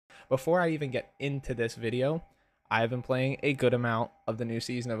before I even get into this video, I have been playing a good amount of the new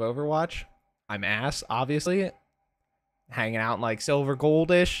season of Overwatch. I'm ass, obviously, hanging out in like silver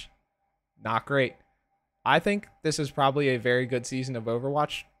goldish. Not great. I think this is probably a very good season of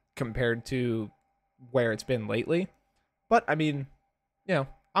Overwatch compared to where it's been lately. But I mean, you know,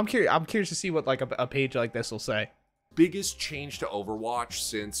 I'm curious to see what like a page like this will say. Biggest change to Overwatch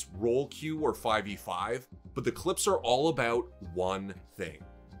since roll queue or 5v5, but the clips are all about one thing.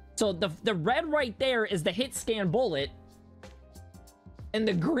 So the red right there is the hit scan bullet, and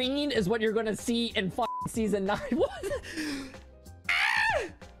the green is what you're gonna see in season 9. What? Ah!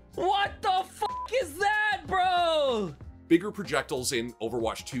 What the fuck is that, bro? Bigger projectiles in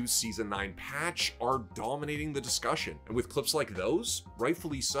Overwatch 2's Season 9 patch are dominating the discussion, and with clips like those,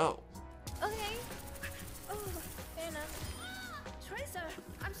 rightfully so. Okay. Oh, fair enough. Tracer,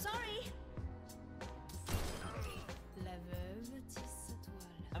 I'm sorry.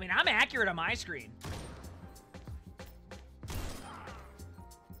 I mean, I'm accurate on my screen.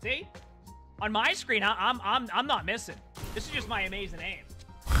 See? On my screen, I'm not missing. This is just my amazing aim.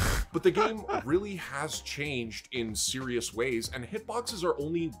 But the game really has changed in serious ways, and hitboxes are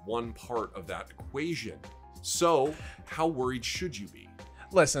only one part of that equation. So, how worried should you be?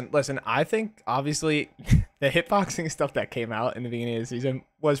 Listen, I think obviously the hitboxing stuff that came out in the beginning of the season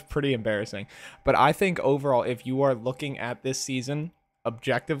was pretty embarrassing. But I think overall, if you are looking at this season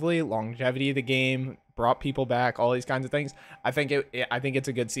objectively, longevity of the game, brought people back, all these kinds of things, I think it's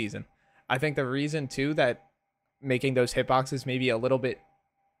a good season. I think the reason too that making those hitboxes maybe a little bit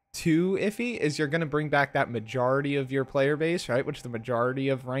too iffy is you're going to bring back that majority of your player base, right? Which the majority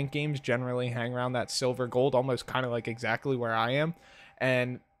of ranked games generally hang around that silver gold, almost kind of like exactly where I am.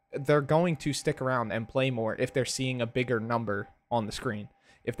 And they're going to stick around and play more if they're seeing a bigger number on the screen.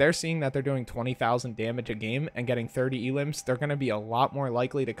 If they're seeing that they're doing 20,000 damage a game and getting 30 elims, they're going to be a lot more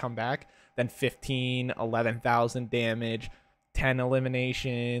likely to come back than 15, 11,000 damage, 10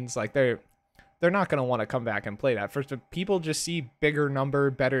 eliminations. Like they're not going to want to come back and play that. First, people just see bigger number,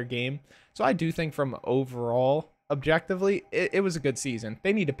 better game. So I do think from overall, objectively, it was a good season.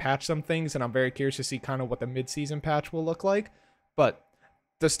 They need to patch some things, and I'm very curious to see kind of what the mid-season patch will look like. But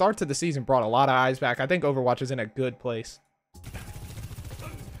the start to the season brought a lot of eyes back. I think Overwatch is in a good place.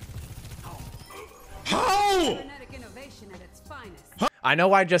 How? I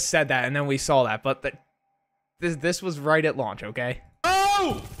know I just said that, and then we saw that, but this was right at launch, okay?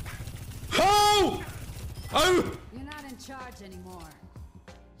 Oh! Oh! Oh! You're not in charge anymore.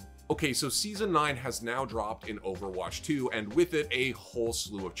 Okay, so Season 9 has now dropped in Overwatch 2, and with it, a whole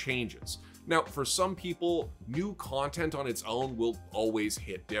slew of changes. Now, for some people, new content on its own will always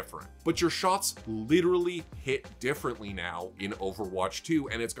hit different. But your shots literally hit differently now in Overwatch 2,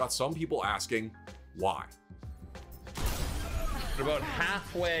 and it's got some people asking, why? About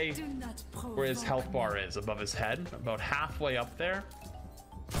halfway where his health bar is, above his head, about halfway up there.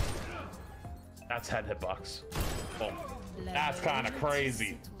 That's head hitbox. Boom. That's kind of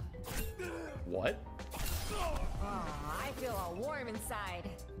crazy. What? Oh, I feel all warm inside.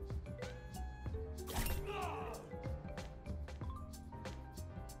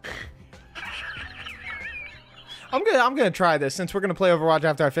 I'm gonna try this since we're gonna play Overwatch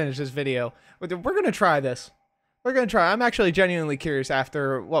after I finish this video. We're gonna try this. We're gonna try. I'm actually genuinely curious.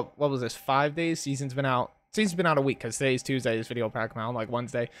 After what was this? 5 days? Season's been out a week because today's Tuesday. This video will pack out on like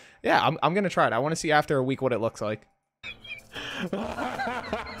Wednesday. Yeah, I'm gonna try it. I want to see after a week what it looks like.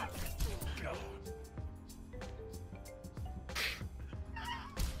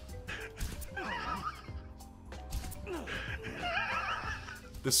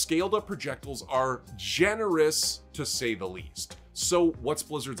 The scaled up projectiles are generous to say the least. So what's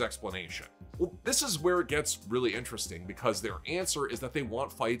Blizzard's explanation? Well, this is where it gets really interesting because their answer is that they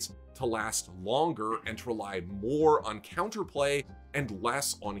want fights to last longer and to rely more on counterplay and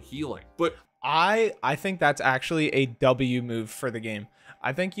less on healing. But I think that's actually a W move for the game.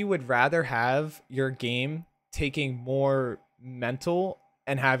 I think you would rather have your game taking more mental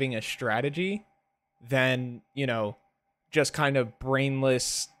and having a strategy than, you know, just kind of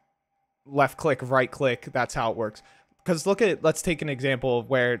brainless left click, right click. That's how it works. Because let's take an example of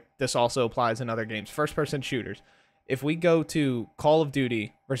where this also applies in other games. First person shooters. If we go to Call of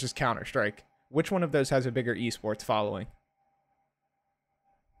Duty versus Counter-Strike, which one of those has a bigger esports following?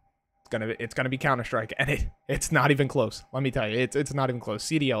 It's gonna be Counter-Strike, and it's not even close. Let me tell you, it's not even close.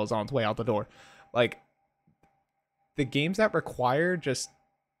 CDL is on its way out the door. Like, the games that require just,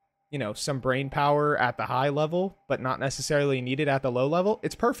 you know, some brain power at the high level, but not necessarily needed at the low level,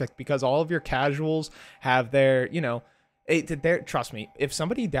 it's perfect because all of your casuals have their, you know, trust me, if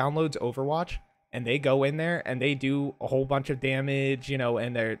somebody downloads Overwatch and they go in there and they do a whole bunch of damage, you know,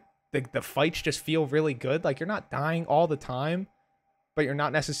 and the fights just feel really good. Like, you're not dying all the time, but you're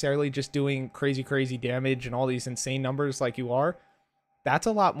not necessarily just doing crazy damage and all these insane numbers like you are. That's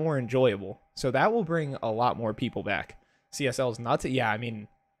a lot more enjoyable. So that will bring a lot more people back. CSL is nuts. Yeah, I mean,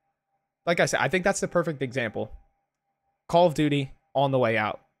 like I said, I think that's the perfect example. Call of Duty on the way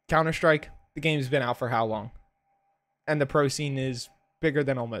out. Counter-Strike, the game's been out for how long? And the pro scene is bigger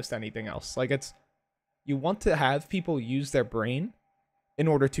than almost anything else. Like, it's, you want to have people use their brain in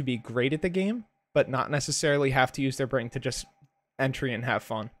order to be great at the game, but not necessarily have to use their brain to just entry and have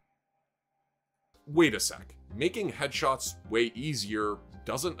fun. Wait a sec. Making headshots way easier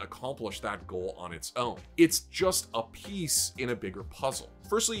doesn't accomplish that goal on its own. It's just a piece in a bigger puzzle.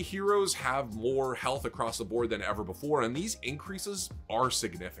 Firstly, heroes have more health across the board than ever before, and these increases are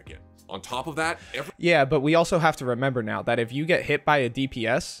significant. On top of that, yeah, but we also have to remember now that if you get hit by a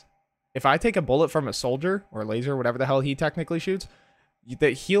DPS, if I take a bullet from a soldier or laser, whatever the hell he technically shoots, the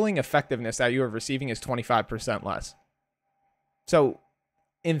healing effectiveness that you are receiving is 25% less. So,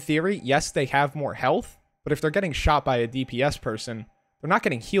 in theory, yes, they have more health, but if they're getting shot by a DPS person, they're not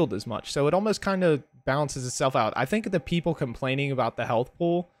getting healed as much. So it almost kind of balances itself out. I think the people complaining about the health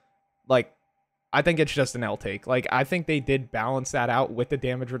pool, like, I think it's just an L take. Like, I think they did balance that out with the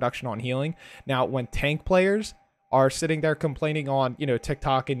damage reduction on healing. Now, when tank players are sitting there complaining on, you know,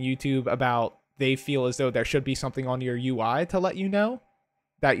 TikTok and YouTube about they feel as though there should be something on your UI to let you know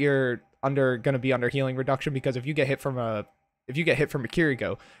that you're going to be under healing reduction, because if you get hit from a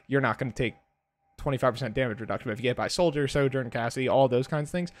Kiriko, you're not going to take 25% damage reduction. But if you get hit by Soldier, Sojourn, Cassidy, all those kinds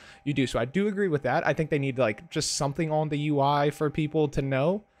of things, you do. So I do agree with that. I think they need like just something on the UI for people to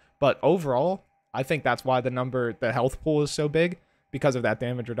know. But overall, I think that's why the health pool is so big, because of that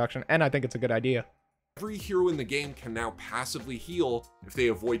damage reduction. And I think it's a good idea. Every hero in the game can now passively heal if they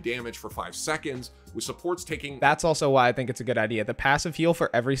avoid damage for 5 seconds, with supports taking... That's also why I think it's a good idea. The passive heal for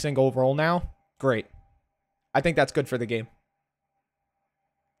every single role now, great. I think that's good for the game.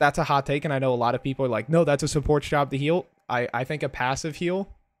 That's a hot take, and I know a lot of people are like, no, that's a support's job to heal. I think a passive heal,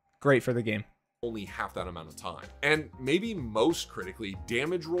 great for the game. Only half that amount of time. And maybe most critically,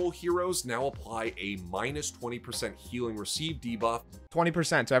 damage roll heroes now apply a minus 20% healing received debuff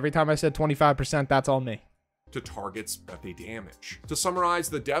 20%. So every time I said 25%, that's all me. To targets that they damage. To summarize,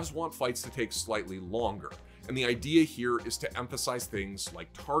 the devs want fights to take slightly longer, and the idea here is to emphasize things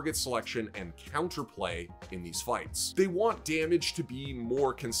like target selection and counterplay in these fights. They want damage to be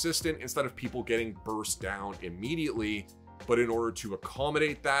more consistent instead of people getting burst down immediately, but in order to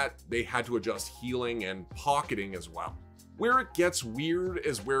accommodate that, they had to adjust healing and pocketing as well. Where it gets weird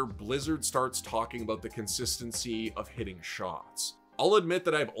is where Blizzard starts talking about the consistency of hitting shots. I'll admit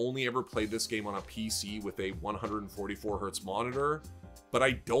that I've only ever played this game on a PC with a 144Hz monitor, but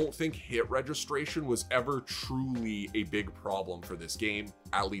I don't think hit registration was ever truly a big problem for this game,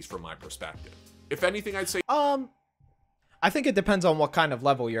 at least from my perspective. If anything, I'd say... I think it depends on what kind of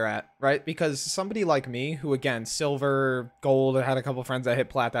level you're at, right? Because somebody like me, who again, silver, gold, I had a couple friends that hit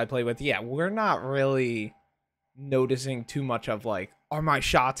plat that I play with, yeah, we're not really noticing too much of like, are my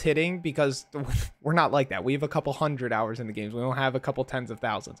shots hitting? Because we're not like that. We have a couple 100 hours in the games. We don't have a couple tens of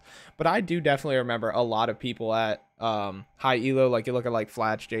thousands. But I do definitely remember a lot of people at high elo, like you look at like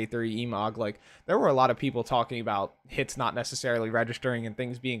Flatch, J3, Emog, like there were a lot of people talking about hits not necessarily registering and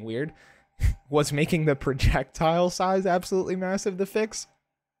things being weird. Was making the projectile size absolutely massive the fix?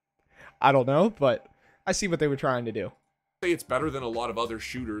 I don't know, but I see what they were trying to do. It's better than a lot of other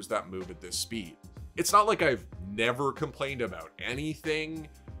shooters that move at this speed. It's not like I've never complained about anything,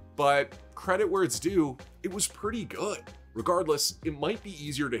 but credit where it's due, it was pretty good. Regardless, it might be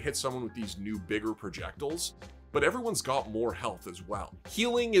easier to hit someone with these new bigger projectiles, but everyone's got more health as well.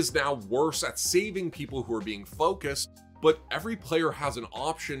 Healing is now worse at saving people who are being focused, but every player has an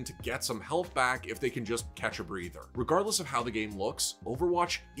option to get some health back if they can just catch a breather. Regardless of how the game looks,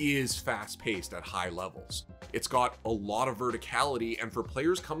 Overwatch is fast-paced at high levels. It's got a lot of verticality, and for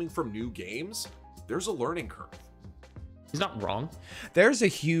players coming from new games, there's a learning curve. He's not wrong. There's a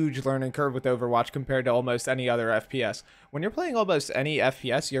huge learning curve with Overwatch compared to almost any other FPS. When you're playing almost any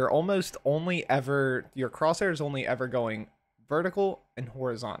FPS, you're almost only ever, your crosshair is only ever going vertical and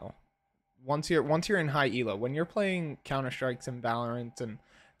horizontal. Once you're in high elo, when you're playing Counter-Strikes and Valorant and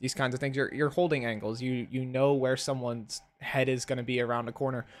these kinds of things, you're holding angles. You know where someone's head is going to be around a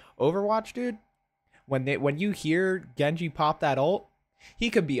corner. Overwatch, dude, when you hear Genji pop that ult,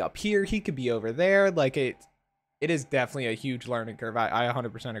 he could be up here, he could be over there. Like it is definitely a huge learning curve. I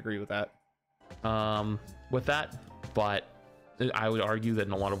 100% agree with that. With that, but I would argue that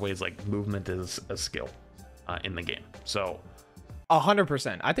in a lot of ways, like movement is a skill in the game. So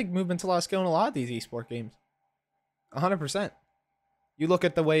 100%. I think movement's a lot of skill in a lot of these esport games. 100%. You look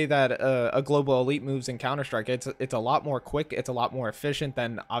at the way that a global elite moves in Counter-Strike, it's a lot more quick, it's a lot more efficient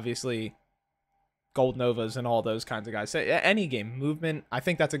than obviously Gold Novas and all those kinds of guys. So any game, movement, I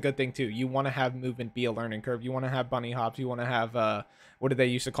think that's a good thing too. You want to have movement be a learning curve. You want to have bunny hops. You want to have, what did they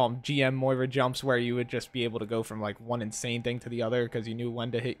used to call them? GM Moira jumps, where you would just be able to go from like one insane thing to the other because you knew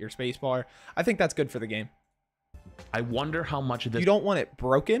when to hit your spacebar. I think that's good for the game. I wonder how much of this... You don't want it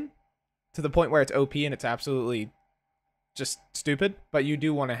broken to the point where it's OP and it's absolutely just stupid, but you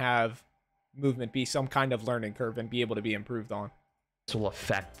do want to have movement be some kind of learning curve and be able to be improved on. This will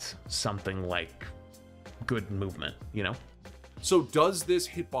affect something like good movement, you know? So does this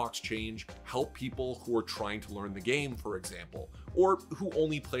hitbox change help people who are trying to learn the game, for example, or who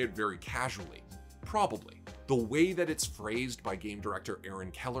only play it very casually? Probably. The way that it's phrased by game director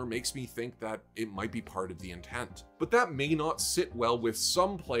Aaron Keller makes me think that it might be part of the intent. But that may not sit well with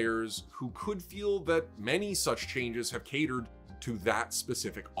some players who could feel that many such changes have catered to that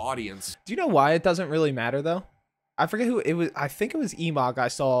specific audience. Do you know why it doesn't really matter though? I forget who it was. I think it was Emog I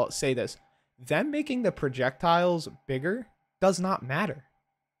saw say this. Them making the projectiles bigger does not matter.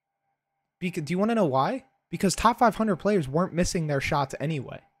 Because, do you want to know why? Because top 500 players weren't missing their shots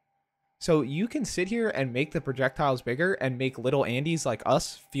anyway. So you can sit here and make the projectiles bigger and make little Andys like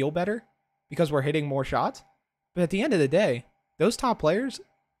us feel better because we're hitting more shots. But at the end of the day, those top players,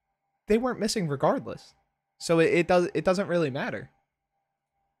 they weren't missing regardless. So it doesn't really matter.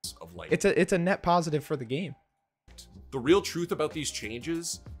 It's a net positive for the game. The real truth about these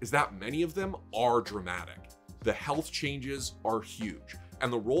changes is that many of them are dramatic. The health changes are huge,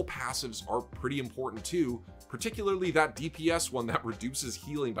 and the role passives are pretty important too, particularly that DPS one that reduces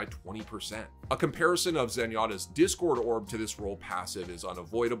healing by 20%. A comparison of Zenyatta's Discord orb to this role passive is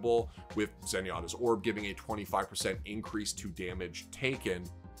unavoidable, with Zenyatta's orb giving a 25% increase to damage taken.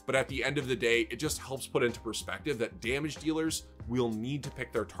 But at the end of the day, it just helps put into perspective that damage dealers will need to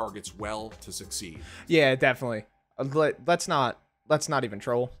pick their targets well to succeed. Yeah, definitely. Let's not even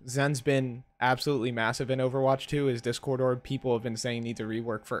troll. Zen's been absolutely massive in Overwatch 2. His Discord orb, people have been saying needs a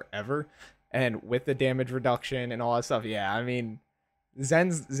rework forever. And with the damage reduction and all that stuff, yeah, I mean,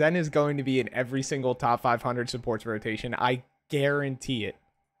 Zen is going to be in every single top 500 supports rotation. I guarantee it.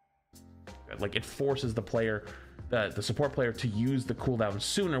 Like, it forces the player, the support player, to use the cooldown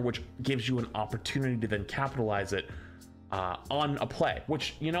sooner, which gives you an opportunity to then capitalize it on a play,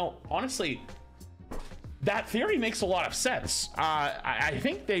 which, you know, honestly, that theory makes a lot of sense. I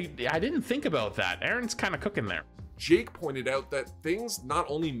didn't think about that. Aaron's kind of cooking there. Jake pointed out that things not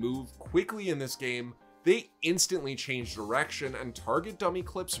only move quickly in this game, they instantly change direction, and target dummy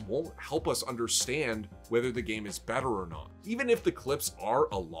clips won't help us understand whether the game is better or not. Even if the clips are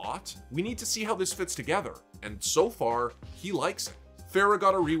a lot, we need to see how this fits together, and so far, he likes it. Farah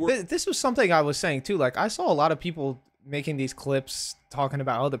got a rework. This was something I was saying too. Like, I saw a lot of people making these clips talking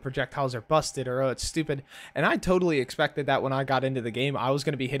about, oh, the projectiles are busted, or oh, it's stupid, and I totally expected that when I got into the game. I was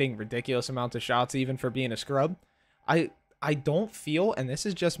going to be hitting ridiculous amounts of shots even for being a scrub. I don't feel, and this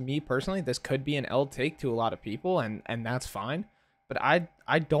is just me personally, this could be an L take to a lot of people, and that's fine, but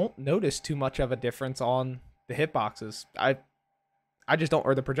I don't notice too much of a difference on the hitboxes. I just don't,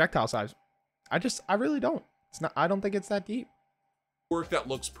 or the projectile size. I really don't. It's not, I don't think it's that deep. Work that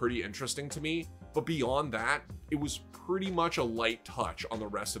looks pretty interesting to me, but beyond that, it was pretty much a light touch on the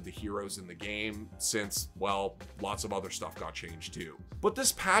rest of the heroes in the game, since, well, lots of other stuff got changed too. But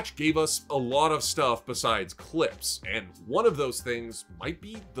this patch gave us a lot of stuff besides clips, and one of those things might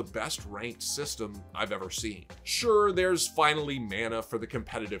be the best ranked system I've ever seen. Sure, there's finally mana for the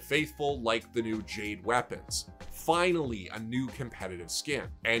competitive faithful, like the new Jade weapons. Finally, a new competitive skin,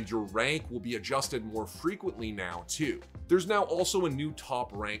 and your rank will be adjusted more frequently now too. There's now also a new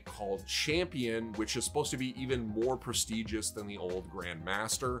top rank called Champion, which is supposed to be even more prestigious than the old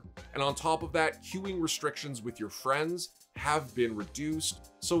Grandmaster. And on top of that, queuing restrictions with your friends have been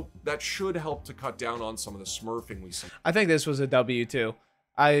reduced, so that should help to cut down on some of the smurfing we see. I think this was a W too.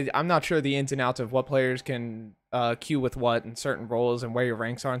 I'm not sure the ins and outs of what players can queue with what in certain roles and where your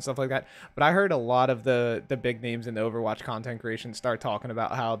ranks are and stuff like that, but I heard a lot of the big names in the Overwatch content creation start talking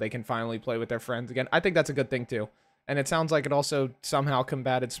about how they can finally play with their friends again. I think that's a good thing too. And it sounds like it also somehow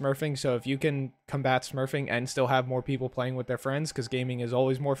combated smurfing, so if you can combat smurfing and still have more people playing with their friends, because gaming is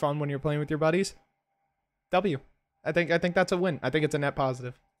always more fun when you're playing with your buddies, W. I think that's a win. I think it's a net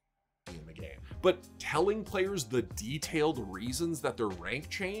positive. In the game. But telling players the detailed reasons that their rank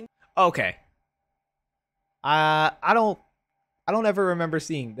changed? Okay. I don't ever remember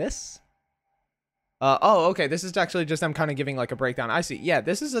seeing this. Oh, okay. This is actually just them kind of giving like a breakdown. I see. Yeah,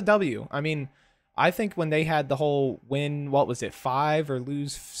 this is a W. I mean, I think when they had the whole win, what was it, 5 or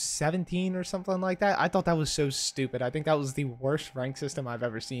lose 17 or something like that, I thought that was so stupid. I think that was the worst rank system I've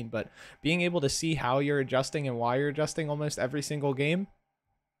ever seen. But being able to see how you're adjusting and why you're adjusting almost every single game,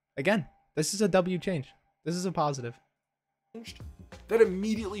 again, this is a W change. This is a positive. That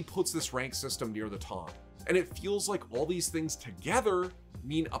immediately puts this rank system near the top. And it feels like all these things together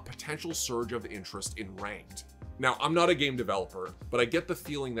mean a potential surge of interest in ranked. Now, I'm not a game developer, but I get the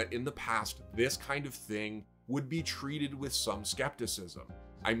feeling that in the past, this kind of thing would be treated with some skepticism.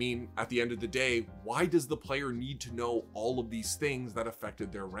 I mean, at the end of the day, why does the player need to know all of these things that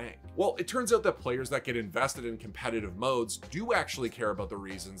affected their rank? Well, it turns out that players that get invested in competitive modes do actually care about the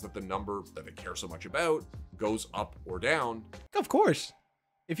reasons that the number that they care so much about goes up or down. Of course.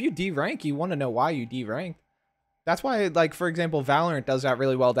 If you D-rank, you want to know why you D-ranked. That's why, like, for example, Valorant does that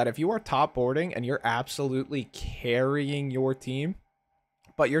really well, that if you are top boarding and you're absolutely carrying your team,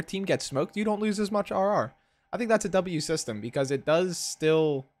 but your team gets smoked, you don't lose as much RR. I think that's a W system because it does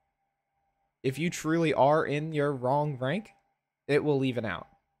still, if you truly are in your wrong rank, it will even out.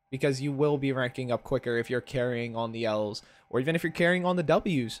 Because you will be ranking up quicker if you're carrying on the Ls, or even if you're carrying on the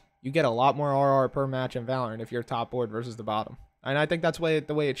Ws. You get a lot more RR per match in Valorant if you're top board versus the bottom. And I think that's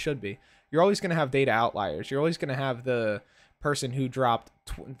the way it should be. You're always going to have data outliers. You're always going to have the person who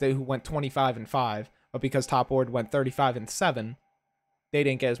who went 25-5, but because top board went 35-7, they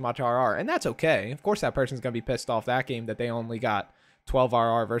didn't get as much RR. And that's okay. Of course, that person's going to be pissed off that game that they only got 12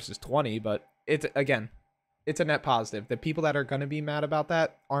 RR versus 20. But it's a net positive. The people that are going to be mad about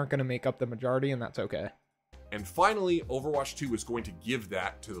that aren't going to make up the majority, and that's okay. And finally, Overwatch 2 is going to give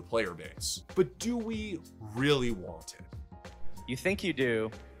that to the player base. But do we really want it? You think you do,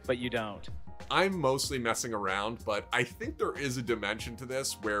 but you don't. I'm mostly messing around, but I think there is a dimension to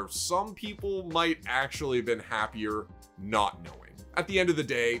this where some people might actually have been happier not knowing. At the end of the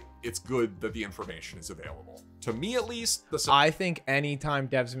day, it's good that the information is available. To me, at least, I think anytime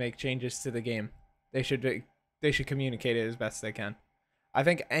devs make changes to the game, they should communicate it as best they can. I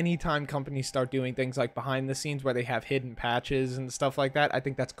think anytime companies start doing things like behind the scenes where they have hidden patches and stuff like that, I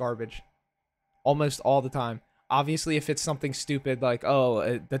think that's garbage. Almost all the time. Obviously, if it's something stupid like,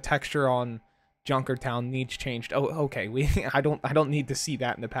 oh, the texture on Junkertown needs changed. Oh, okay. I don't need to see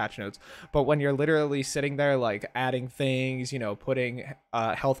that in the patch notes. But when you're literally sitting there like adding things, you know, putting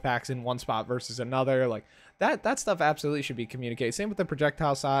health packs in one spot versus another, like that stuff absolutely should be communicated. Same with the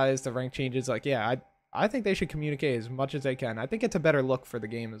projectile size, the rank changes. Like, yeah, I think they should communicate as much as they can. I think it's a better look for the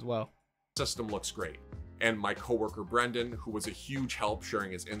game as well. System looks great. And my coworker Brendan, who was a huge help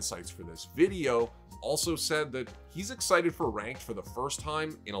sharing his insights for this video, also said that he's excited for ranked for the first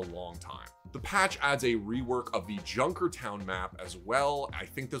time in a long time. The patch adds a rework of the Junkertown map as well. I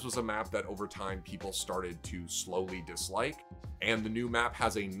think this was a map that over time people started to slowly dislike. And the new map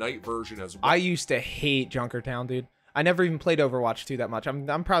has a night version as well. I used to hate Junkertown, dude. I never even played Overwatch 2 that much.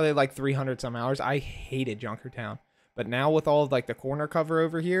 I'm probably like 300 some hours. I hated Junkertown. But now with all of like the corner cover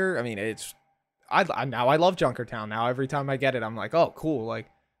over here, I mean, now I love Junkertown. Now every time I get it, I'm like, oh, cool. Like,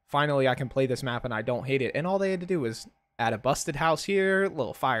 finally I can play this map and I don't hate it. And all they had to do was add a busted house here, a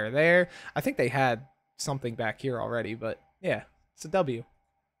little fire there. I think they had something back here already, but yeah, it's a W.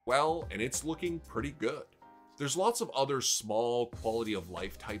 Well, and it's looking pretty good. There's lots of other small quality of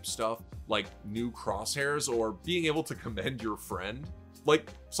life type stuff, like new crosshairs or being able to commend your friend. Like,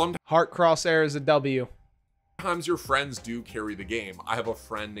 sometimes Heart crosshair is a W. Sometimes your friends do carry the game. I have a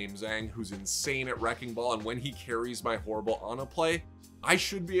friend named Zhang who's insane at Wrecking Ball, and when he carries my horrible Ana play, I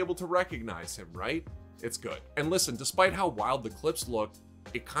should be able to recognize him, right? It's good. And listen, despite how wild the clips look,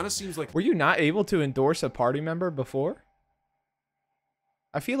 it kind of seems like... Were you not able to endorse a party member before?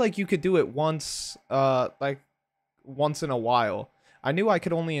 I feel like you could do it once, like, once in a while. I knew I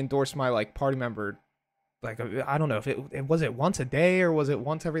could only endorse my, like, party member, like, I don't know if was it once a day or was it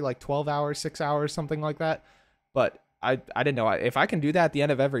once every, like, 12 hours, 6 hours, something like that. But I didn't know. If I can do that at the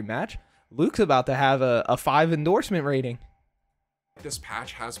end of every match, Luke's about to have a 5 endorsement rating. This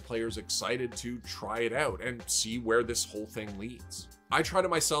patch has players excited to try it out and see where this whole thing leads. I tried it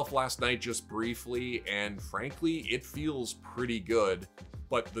myself last night just briefly, and frankly, it feels pretty good.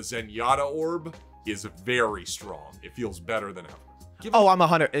 But the Zenyatta orb is very strong. It feels better than ever. I'm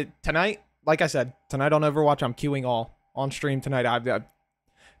 100. Tonight, like I said, tonight on Overwatch, I'm queuing all. On stream tonight, I've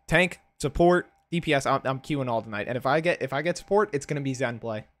tank, support, DPS, I'm queuing all tonight. And if I get support, it's going to be Zen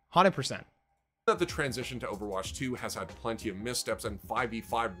play. 100%. That the transition to Overwatch 2 has had plenty of missteps and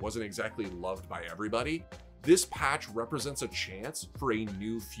 5v5 wasn't exactly loved by everybody, this patch represents a chance for a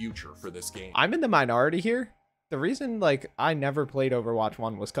new future for this game. I'm in the minority here. The reason, like, I never played Overwatch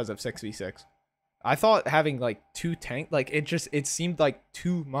 1 was because of 6v6. I thought having, like, 2 tank, like, it seemed like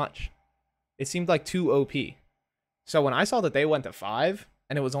too much. It seemed like too OP. So when I saw that they went to 5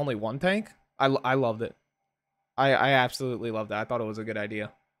 and it was only 1 tank, I loved it. I absolutely loved that. I thought it was a good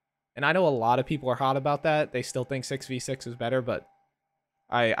idea. And I know a lot of people are hot about that. They still think 6v6 is better, but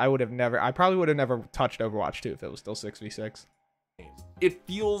I probably would have never touched Overwatch 2 if it was still 6v6. It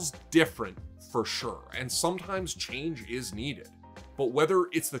feels different for sure, and sometimes change is needed. But whether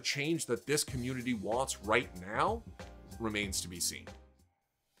it's the change that this community wants right now remains to be seen.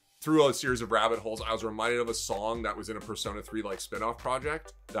 Through a series of rabbit holes, I was reminded of a song that was in a Persona 3 like spin-off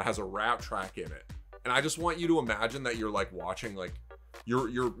project that has a rap track in it. And I just want you to imagine that you're like watching, like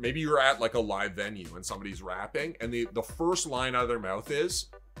maybe you're at like a live venue and somebody's rapping, and the first line out of their mouth is,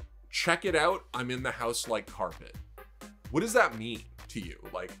 "Check it out, I'm in the house like carpet." What does that mean to you?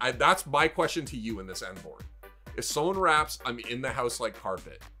 Like, that's my question to you in this end board. If someone raps, "I'm in the house like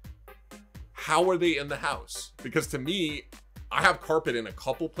carpet," how are they in the house? Because to me, I have carpet in a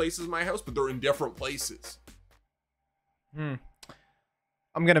couple places in my house, but they're in different places. I'm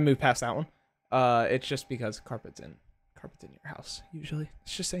gonna move past that one. It's just because carpet's in your house usually.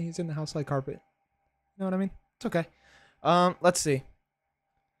 It's just saying he's in the house like carpet. You know what I mean? It's okay. Let's see.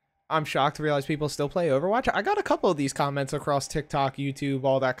 I'm shocked to realize people still play Overwatch. I got a couple of these comments across TikTok, YouTube,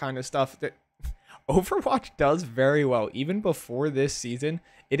 all that kind of stuff. That Overwatch does very well. Even before this season,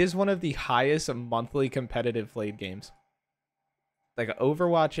 it is one of the highest monthly competitive played games. Like,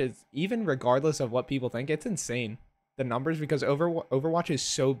 Overwatch is, even regardless of what people think, it's insane. The numbers, because Overwatch is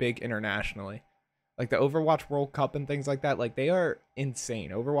so big internationally. Like, the Overwatch World Cup and things like that, like, they are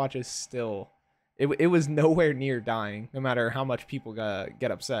insane. Overwatch is still... It was nowhere near dying, no matter how much people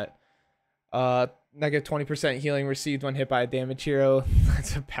get upset. Negative 20% healing received when hit by a damage hero.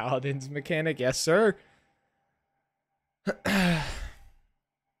 That's a Paladin's mechanic. Yes, sir.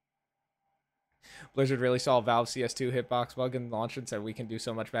 Blizzard really saw Valve CS2 hitbox bug and launched and said we can do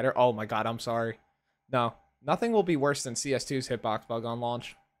so much better. Oh my god, I'm sorry. No, nothing will be worse than CS2's hitbox bug on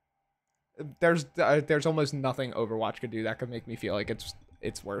launch. There's almost nothing Overwatch could do that could make me feel like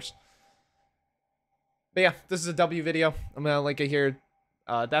it's worse. But yeah, this is a W video. I'm gonna link it here.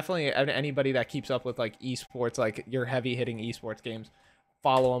 Definitely anybody that keeps up with like esports, like your heavy hitting esports games,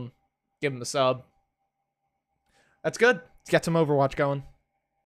 follow them, give them a sub. That's good. Let's get some Overwatch going.